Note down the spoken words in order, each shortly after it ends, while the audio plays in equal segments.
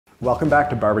Welcome back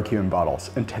to Barbecue and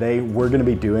Bottles, and today we're going to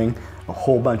be doing a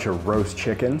whole bunch of roast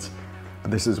chickens.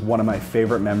 This is one of my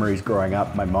favorite memories growing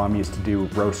up. My mom used to do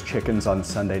roast chickens on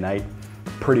Sunday night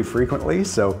pretty frequently,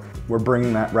 so we're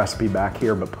bringing that recipe back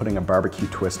here but putting a barbecue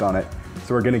twist on it.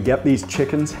 So we're going to get these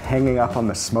chickens hanging up on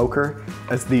the smoker.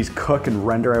 As these cook and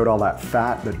render out all that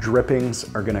fat, the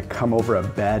drippings are going to come over a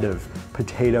bed of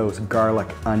potatoes, garlic,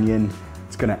 onion.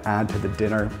 It's going to add to the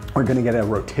dinner. We're going to get a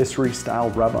rotisserie style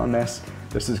rub on this.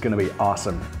 This is going to be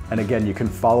awesome. And again, you can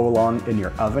follow along in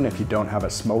your oven if you don't have a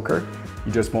smoker.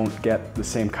 You just won't get the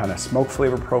same kind of smoke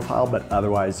flavor profile, but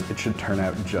otherwise it should turn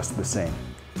out just the same.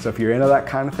 So if you're into that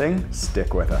kind of thing,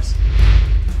 stick with us.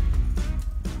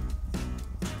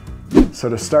 So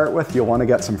to start with, you'll want to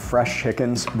get some fresh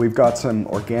chickens. We've got some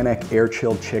organic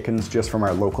air-chilled chickens just from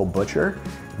our local butcher,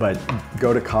 but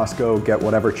go to Costco, get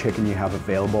whatever chicken you have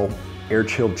available.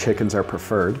 Air-chilled chickens are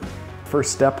preferred.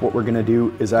 First step, what we're gonna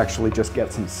do is actually just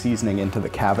get some seasoning into the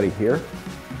cavity here.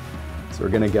 So we're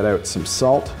gonna get out some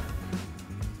salt,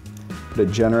 put a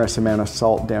generous amount of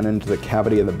salt down into the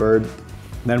cavity of the bird.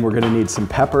 Then we're gonna need some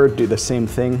pepper, do the same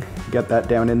thing, get that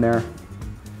down in there.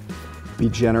 Be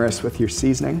generous with your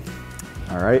seasoning.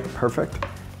 All right, perfect.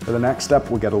 For the next step,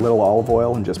 we'll get a little olive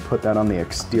oil and just put that on the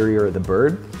exterior of the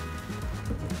bird.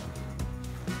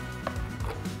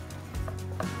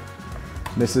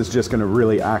 This is just gonna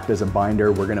really act as a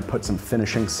binder. We're gonna put some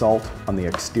finishing salt on the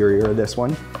exterior of this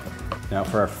one. Now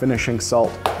for our finishing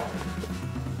salt,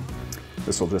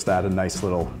 this will just add a nice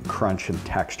little crunch and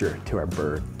texture to our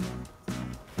bird.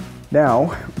 Now,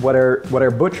 what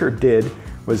our butcher did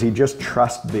was he just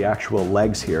trussed the actual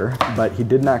legs here, but he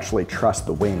didn't actually truss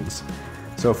the wings.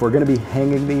 So if we're gonna be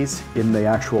hanging these in the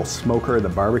actual smoker or the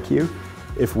barbecue,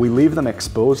 if we leave them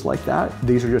exposed like that,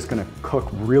 these are just gonna cook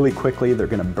really quickly, they're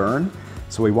gonna burn.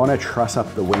 So we wanna truss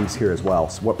up the wings here as well.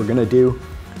 So what we're gonna do,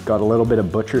 got a little bit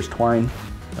of butcher's twine.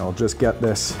 I'll just get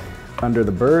this under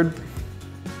the bird.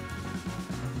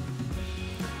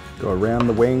 Go around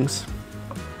the wings.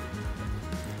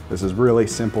 This is really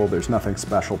simple, there's nothing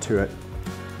special to it.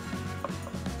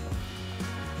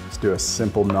 Let's do a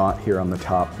simple knot here on the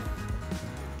top.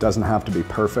 Doesn't have to be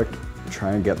perfect.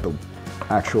 Try and get the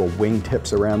actual wing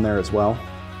tips around there as well.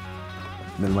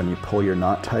 And then when you pull your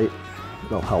knot tight,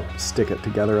 it'll help stick it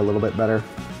together a little bit better.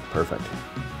 Perfect.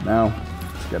 Now,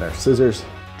 let's get our scissors,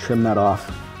 trim that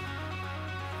off.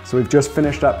 So we've just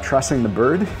finished up trussing the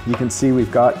bird. You can see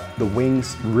we've got the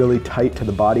wings really tight to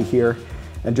the body here.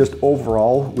 And just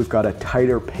overall, we've got a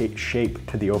tighter shape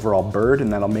to the overall bird,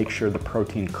 and that'll make sure the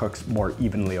protein cooks more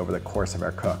evenly over the course of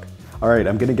our cook. All right,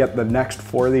 I'm gonna get the next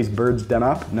 4 of these birds done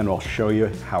up, and then we'll show you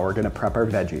how we're gonna prep our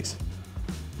veggies.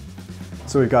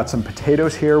 So we've got some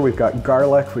potatoes here, we've got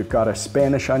garlic, we've got a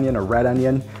Spanish onion, a red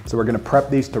onion. So we're gonna prep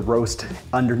these to roast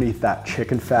underneath that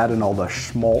chicken fat, and all the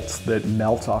schmaltz that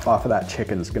melts off of that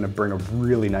chicken is gonna bring a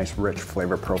really nice rich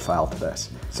flavor profile to this.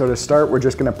 So to start, we're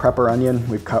just gonna prep our onion.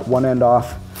 We've cut one end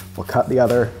off, we'll cut the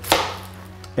other.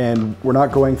 And we're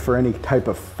not going for any type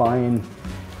of fine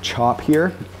chop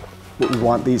here. But we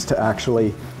want these to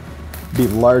actually be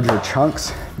larger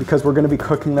chunks because we're gonna be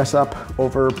cooking this up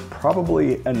over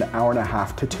probably an hour and a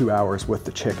half to 2 hours with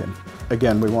the chicken.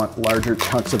 Again, we want larger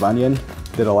chunks of onion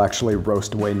that'll actually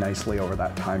roast away nicely over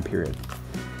that time period.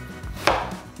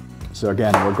 So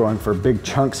again, we're going for big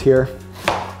chunks here,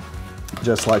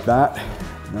 just like that.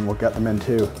 And then we'll get them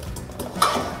into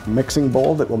a mixing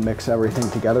bowl that we'll mix everything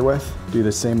together with. Do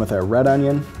the same with our red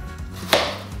onion.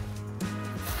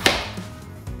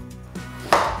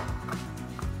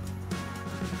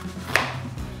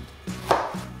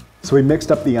 So we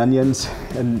mixed up the onions,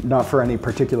 and not for any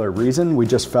particular reason. We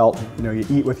just felt, you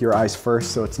eat with your eyes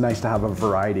first, so it's nice to have a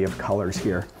variety of colors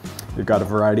here. We've got a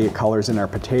variety of colors in our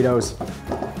potatoes,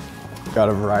 got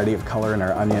a variety of color in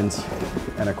our onions,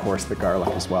 and of course the garlic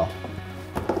as well.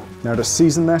 Now to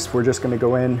season this, we're just gonna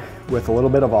go in with a little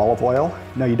bit of olive oil.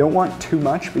 Now you don't want too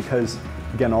much because,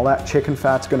 again, all that chicken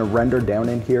fat's gonna render down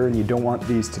in here, and you don't want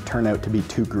these to turn out to be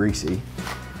too greasy.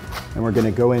 And we're gonna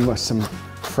go in with some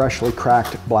freshly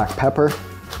cracked black pepper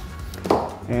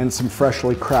and some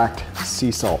freshly cracked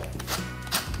sea salt.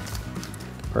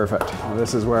 Perfect. Now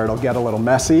this is where it'll get a little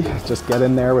messy. Just get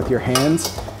in there with your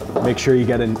hands. Make sure you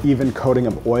get an even coating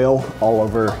of oil all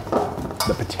over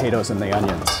the potatoes and the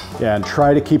onions. Yeah, and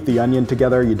try to keep the onion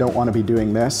together. You don't want to be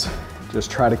doing this. Just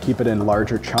try to keep it in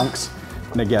larger chunks.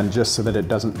 And again, just so that it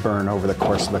doesn't burn over the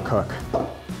course of the cook.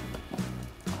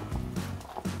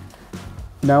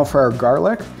 Now for our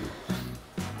garlic,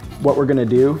 what we're gonna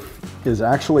do is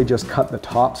actually just cut the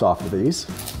tops off of these.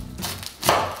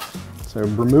 So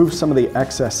remove some of the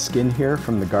excess skin here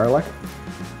from the garlic,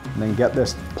 and then get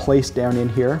this placed down in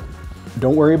here.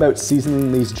 Don't worry about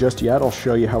seasoning these just yet. I'll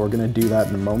show you how we're gonna do that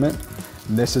in a moment.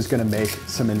 And this is gonna make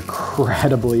some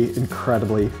incredibly,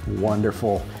 incredibly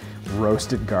wonderful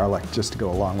roasted garlic just to go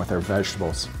along with our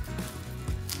vegetables.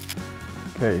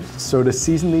 Okay, so to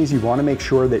season these, you wanna make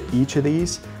sure that each of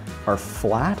these are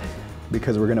flat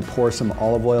because we're gonna pour some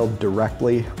olive oil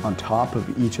directly on top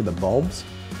of each of the bulbs.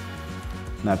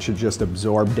 And that should just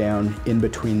absorb down in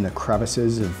between the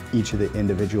crevices of each of the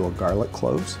individual garlic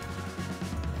cloves.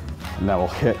 And that will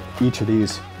hit each of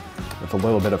these with a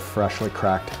little bit of freshly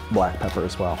cracked black pepper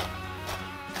as well.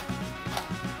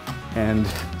 And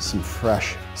some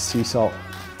fresh sea salt.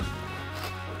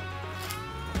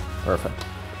 Perfect.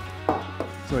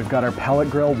 So we've got our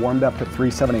pellet grill warmed up to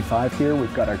 375 here.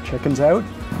 We've got our chickens out.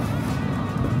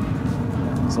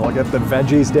 So I'll get the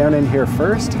veggies down in here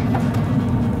first.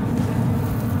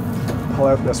 Pull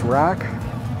out this rack.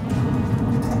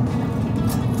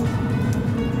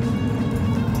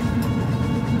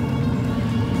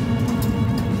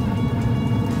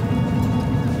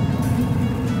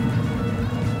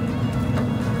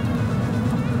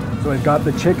 So we've got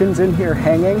the chickens in here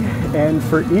hanging, and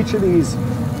for each of these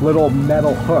little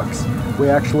metal hooks, we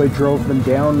actually drove them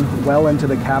down well into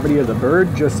the cavity of the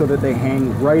bird just so that they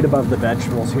hang right above the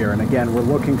vegetables here. And again, we're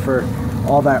looking for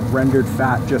all that rendered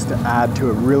fat just to add to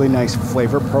a really nice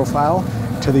flavor profile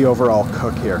to the overall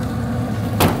cook here.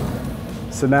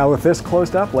 So now with this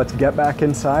closed up, let's get back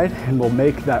inside and we'll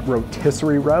make that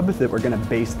rotisserie rub that we're gonna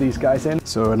baste these guys in.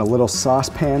 So in a little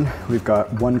saucepan, we've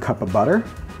got 1 cup of butter.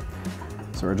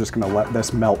 So we're just gonna let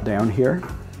this melt down here.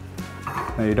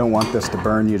 Now you don't want this to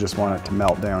burn, you just want it to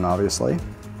melt down, obviously.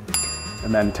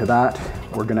 And then to that,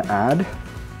 we're gonna add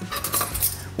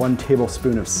 1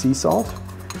 tablespoon of sea salt.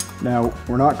 Now,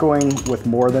 we're not going with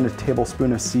more than a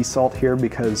tablespoon of sea salt here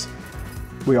because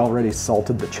we already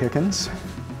salted the chickens,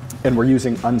 and we're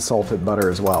using unsalted butter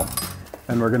as well.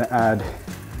 And we're gonna add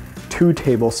 2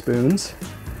 tablespoons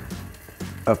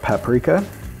of paprika.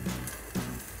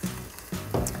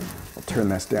 I'll turn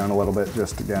this down a little bit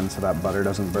just again so that butter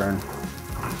doesn't burn.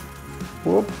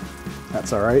 Whoop,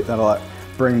 that's all right, that'll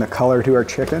bring the color to our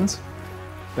chickens.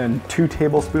 Then 2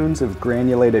 tablespoons of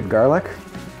granulated garlic.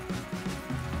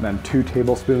 And then 2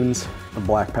 tablespoons of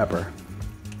black pepper.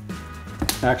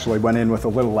 Actually went in with a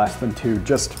little less than 2,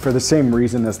 just for the same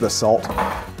reason as the salt.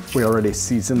 We already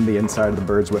seasoned the inside of the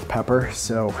birds with pepper,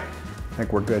 so I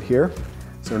think we're good here.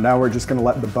 So now we're just gonna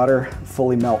let the butter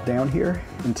fully melt down here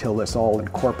until this all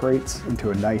incorporates into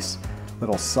a nice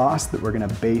little sauce that we're gonna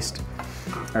baste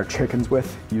our chickens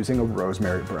with using a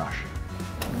rosemary brush.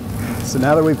 So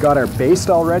now that we've got our baste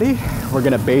all ready, we're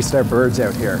gonna baste our birds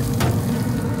out here.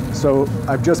 So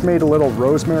I've just made a little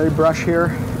rosemary brush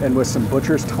here, and with some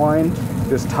butcher's twine,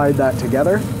 just tied that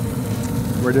together.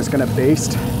 We're just gonna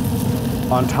baste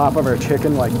on top of our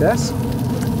chicken like this.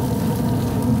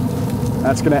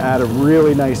 That's gonna add a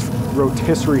really nice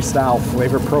rotisserie style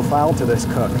flavor profile to this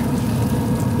cook.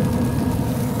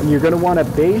 And you're gonna wanna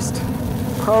baste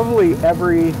probably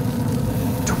every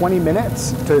 20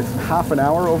 minutes to half an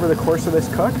hour over the course of this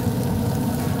cook,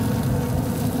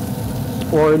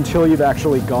 or until you've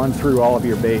actually gone through all of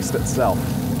your baste itself.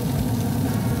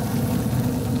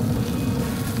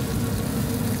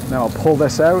 Now I'll pull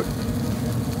this out.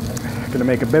 Gonna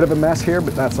make a bit of a mess here,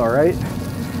 but that's all right.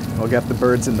 We'll get the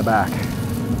birds in the back.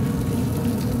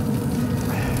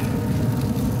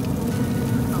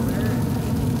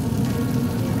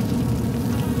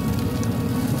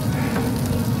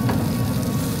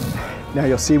 Now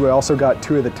you'll see we also got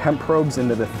 2 of the temp probes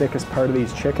into the thickest part of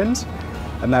these chickens,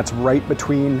 and that's right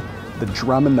between the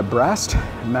drum and the breast,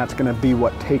 and that's gonna be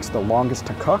what takes the longest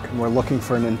to cook. And we're looking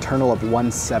for an internal of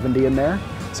 170 in there,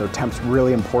 so temp's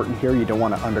really important here. You don't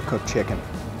wanna undercook chicken.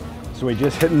 So we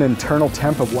just hit an internal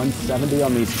temp of 170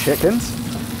 on these chickens.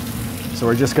 So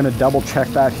we're just gonna double check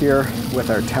that here with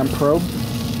our temp probe.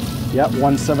 Yep,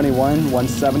 171,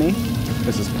 170,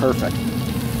 this is perfect.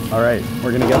 All right,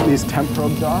 we're gonna get these temp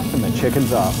probes off and the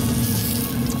chickens off.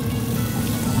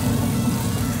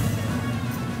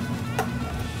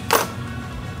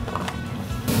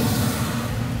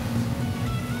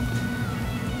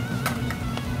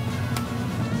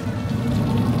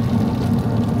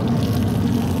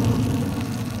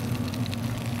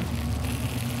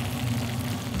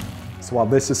 So while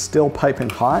this is still piping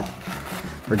hot,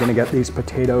 we're gonna get these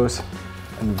potatoes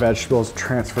and vegetables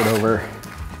transferred over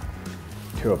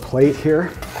to a plate here.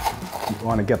 You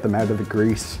wanna get them out of the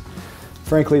grease.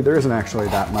 Frankly, there isn't actually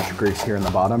that much grease here in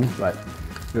the bottom, but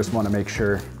you just wanna make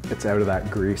sure it's out of that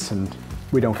grease and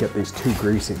we don't get these too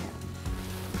greasy.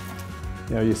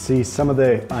 You know, you see some of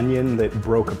the onion that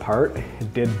broke apart,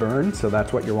 it did burn, so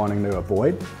that's what you're wanting to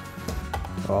avoid.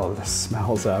 Oh, this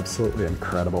smells absolutely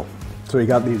incredible. So you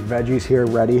got these veggies here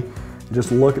ready.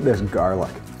 Just look at this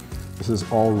garlic. This is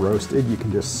all roasted. You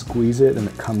can just squeeze it and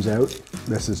it comes out.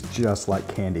 This is just like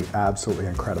candy. Absolutely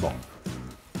incredible.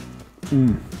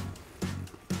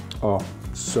 Oh,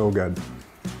 so good.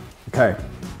 Okay,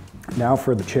 now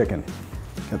for the chicken.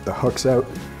 Get the hooks out.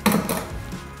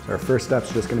 So our first step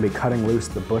is just gonna be cutting loose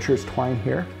the butcher's twine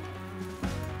here.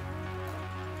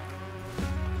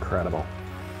 Incredible.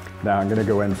 Now I'm gonna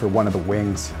go in for one of the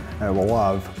wings. I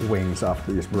love wings off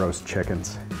these roast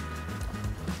chickens.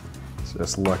 So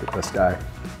just look at this guy.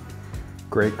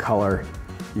 Great color.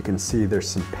 You can see there's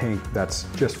some pink. That's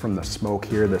just from the smoke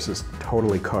here. This is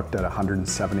totally cooked at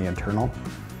 170 internal.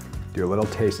 Do a little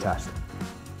taste test.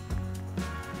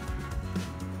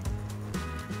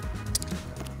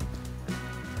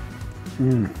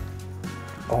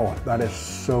 Oh, that is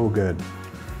so good.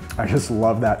 I just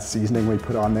love that seasoning we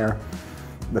put on there.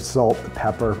 The salt, the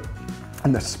pepper,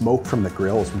 and the smoke from the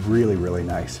grill is really, really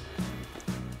nice.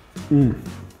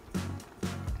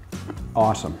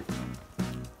 Awesome.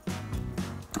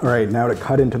 All right, now to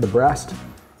cut into the breast,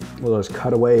 we'll just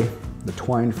cut away the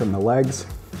twine from the legs.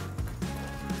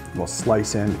 We'll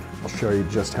slice in. I'll show you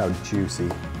just how juicy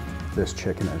this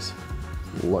chicken is.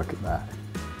 Look at that.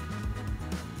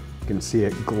 You can see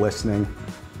it glistening.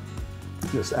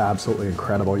 Just absolutely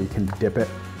incredible. You can dip it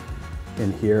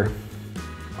in here.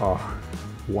 Oh,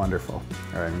 wonderful.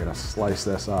 All right, I'm gonna slice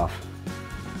this off.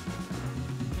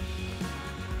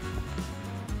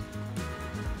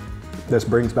 This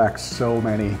brings back so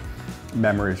many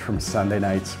memories from Sunday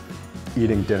nights,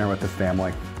 eating dinner with the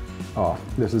family. Oh,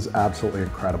 this is absolutely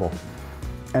incredible.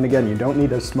 And again, you don't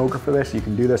need a smoker for this. You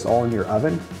can do this all in your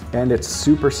oven, and it's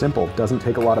super simple. Doesn't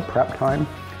take a lot of prep time.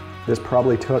 This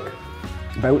probably took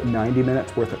about 90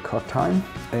 minutes worth of cook time,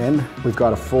 and we've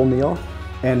got a full meal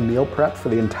and meal prep for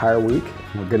the entire week.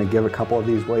 We're gonna give a couple of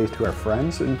these away to our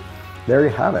friends, and there you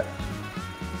have it.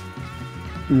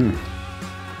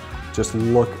 Just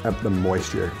look at the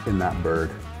moisture in that bird.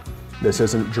 This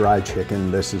isn't dry chicken,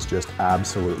 this is just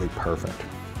absolutely perfect.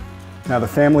 Now the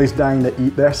family's dying to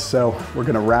eat this, so we're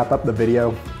gonna wrap up the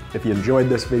video. If you enjoyed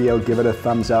this video, give it a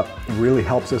thumbs up. It really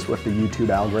helps us with the YouTube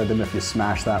algorithm if you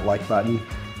smash that like button.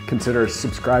 Consider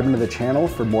subscribing to the channel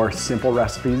for more simple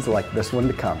recipes like this one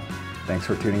to come. Thanks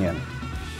for tuning in.